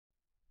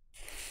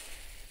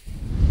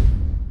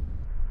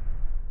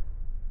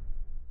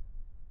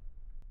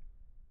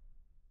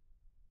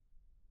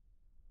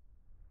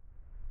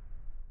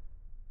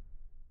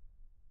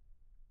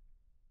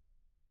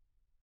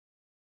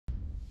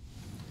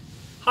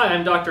Hi,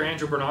 I'm Dr.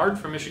 Andrew Bernard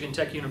from Michigan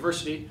Tech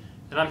University,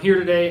 and I'm here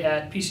today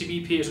at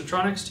PCB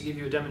Piezotronics to give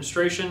you a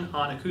demonstration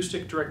on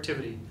acoustic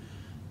directivity.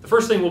 The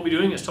first thing we'll be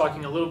doing is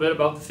talking a little bit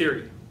about the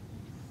theory.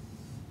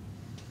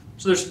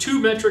 So there's two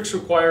metrics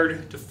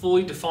required to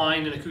fully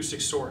define an acoustic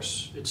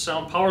source. It's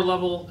sound power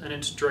level and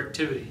it's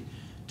directivity.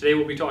 Today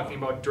we'll be talking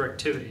about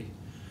directivity.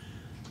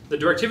 The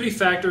directivity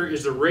factor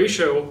is the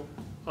ratio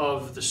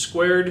of the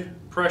squared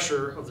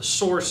pressure of the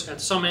source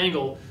at some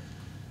angle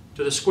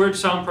to the squared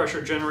sound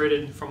pressure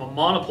generated from a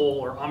monopole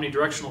or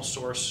omnidirectional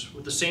source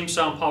with the same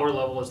sound power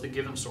level as the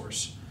given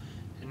source.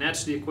 And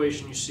that's the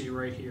equation you see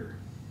right here.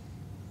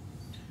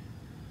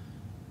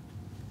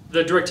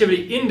 The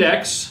directivity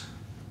index,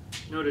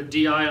 noted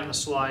DI on the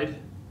slide,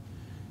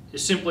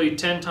 is simply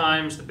 10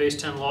 times the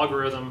base 10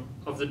 logarithm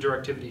of the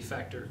directivity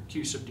factor,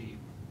 Q sub D.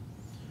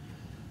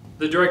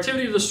 The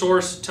directivity of the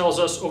source tells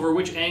us over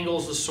which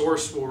angles the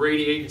source will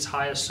radiate its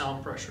highest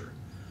sound pressure.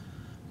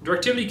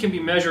 Directivity can be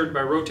measured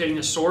by rotating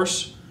the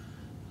source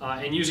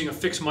and using a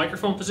fixed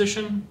microphone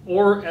position,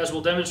 or, as we'll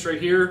demonstrate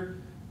here,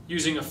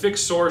 using a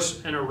fixed source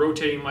and a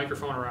rotating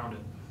microphone around it.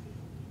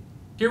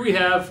 Here we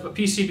have a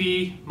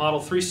PCB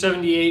Model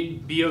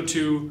 378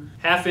 BO2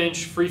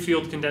 half-inch free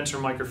field condenser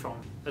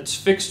microphone that's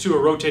fixed to a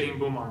rotating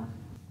boom arm.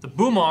 The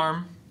boom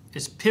arm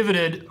is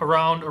pivoted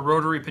around a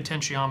rotary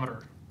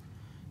potentiometer,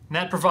 and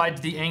that provides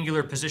the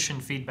angular position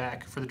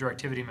feedback for the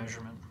directivity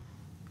measurement.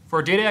 For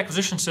our data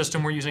acquisition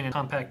system, we're using a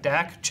compact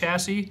DAC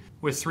chassis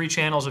with 3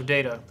 channels of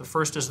data. The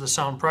first is the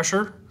sound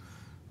pressure,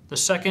 the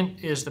second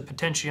is the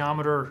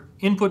potentiometer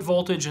input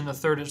voltage, and the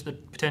third is the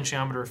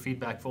potentiometer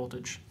feedback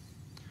voltage.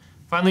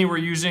 Finally, we're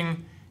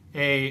using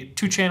a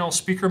 2-channel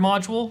speaker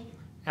module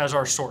as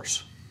our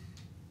source.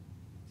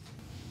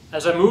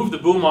 As I move the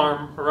boom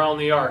arm around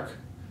the arc,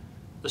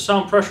 the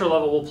sound pressure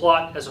level will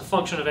plot as a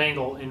function of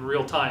angle in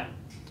real time.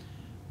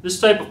 This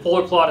type of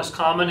polar plot is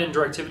common in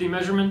directivity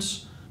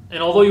measurements,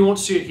 and although you won't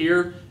see it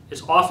here,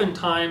 it's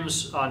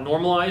oftentimes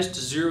normalized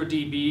to 0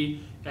 dB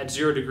at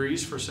 0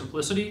 degrees for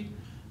simplicity.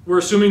 We're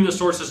assuming the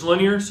source is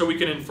linear, so we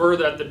can infer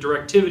that the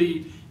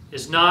directivity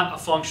is not a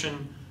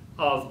function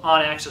of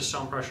on-axis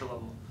sound pressure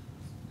level.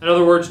 In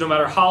other words, no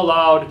matter how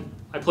loud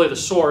I play the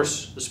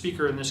source, the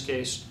speaker in this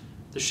case,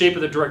 the shape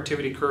of the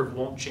directivity curve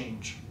won't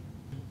change.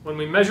 When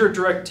we measure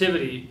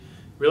directivity,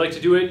 we like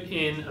to do it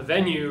in a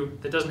venue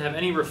that doesn't have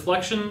any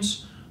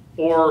reflections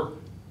or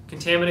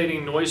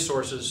contaminating noise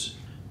sources.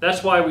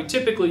 That's why we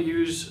typically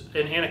use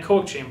an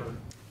anechoic chamber,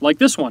 like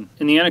this one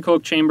in the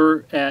anechoic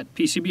chamber at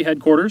PCB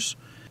headquarters.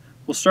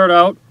 We'll start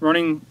out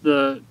running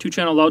the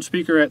 2-channel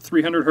loudspeaker at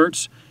 300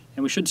 Hertz,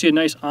 and we should see a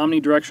nice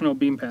omnidirectional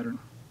beam pattern.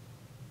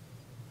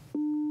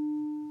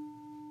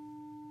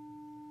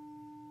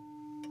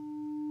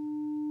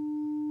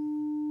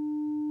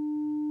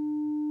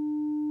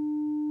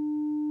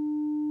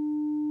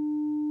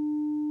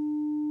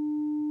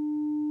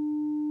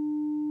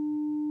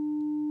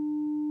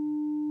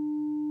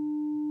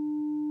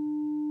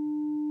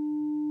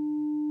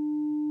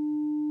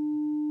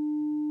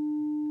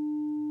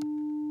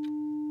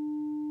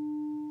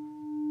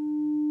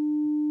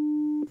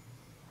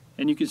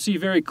 And you can see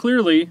very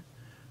clearly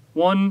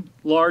one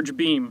large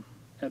beam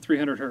at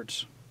 300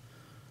 Hertz.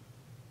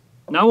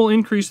 Now we'll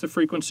increase the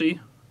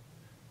frequency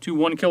to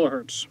 1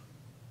 kilohertz.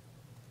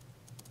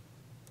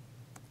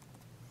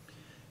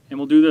 And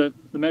we'll do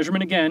the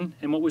measurement again,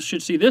 and what we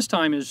should see this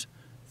time is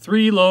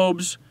 3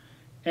 lobes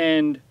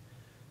and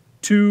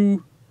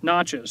 2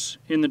 notches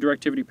in the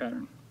directivity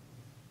pattern.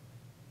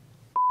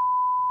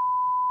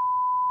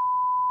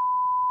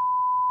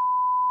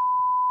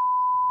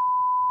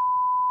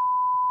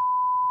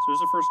 So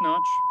there's the first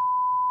notch.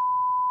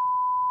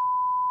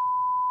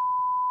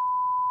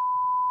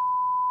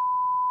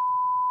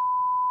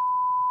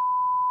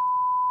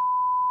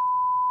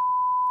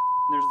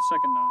 And there's the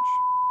second notch.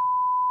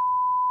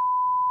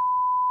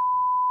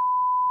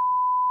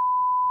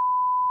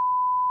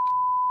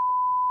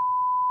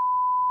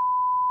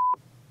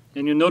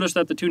 And you'll notice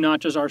that the 2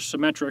 notches are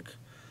symmetric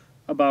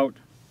about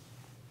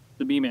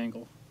the beam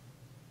angle.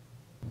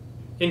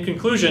 In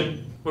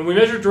conclusion, when we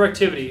measure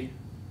directivity,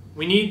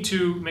 we need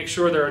to make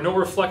sure there are no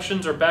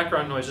reflections or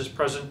background noises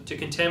present to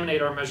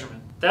contaminate our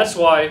measurement. That's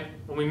why,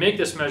 when we make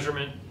this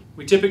measurement,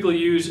 we typically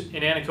use an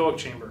anechoic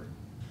chamber.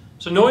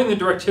 So knowing the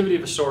directivity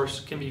of a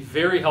source can be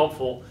very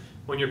helpful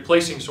when you're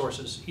placing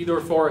sources, either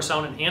for a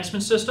sound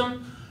enhancement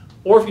system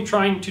or if you're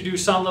trying to do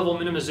sound level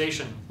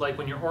minimization, like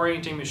when you're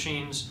orienting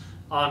machines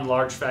on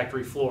large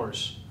factory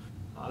floors.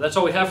 That's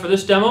all we have for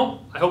this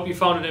demo. I hope you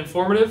found it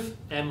informative,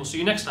 and we'll see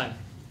you next time.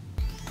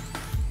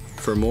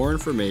 For more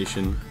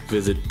information,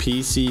 visit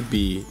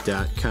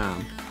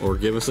pcb.com or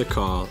give us a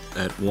call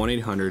at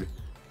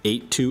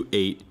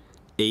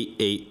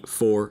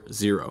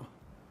 1-800-828-8840.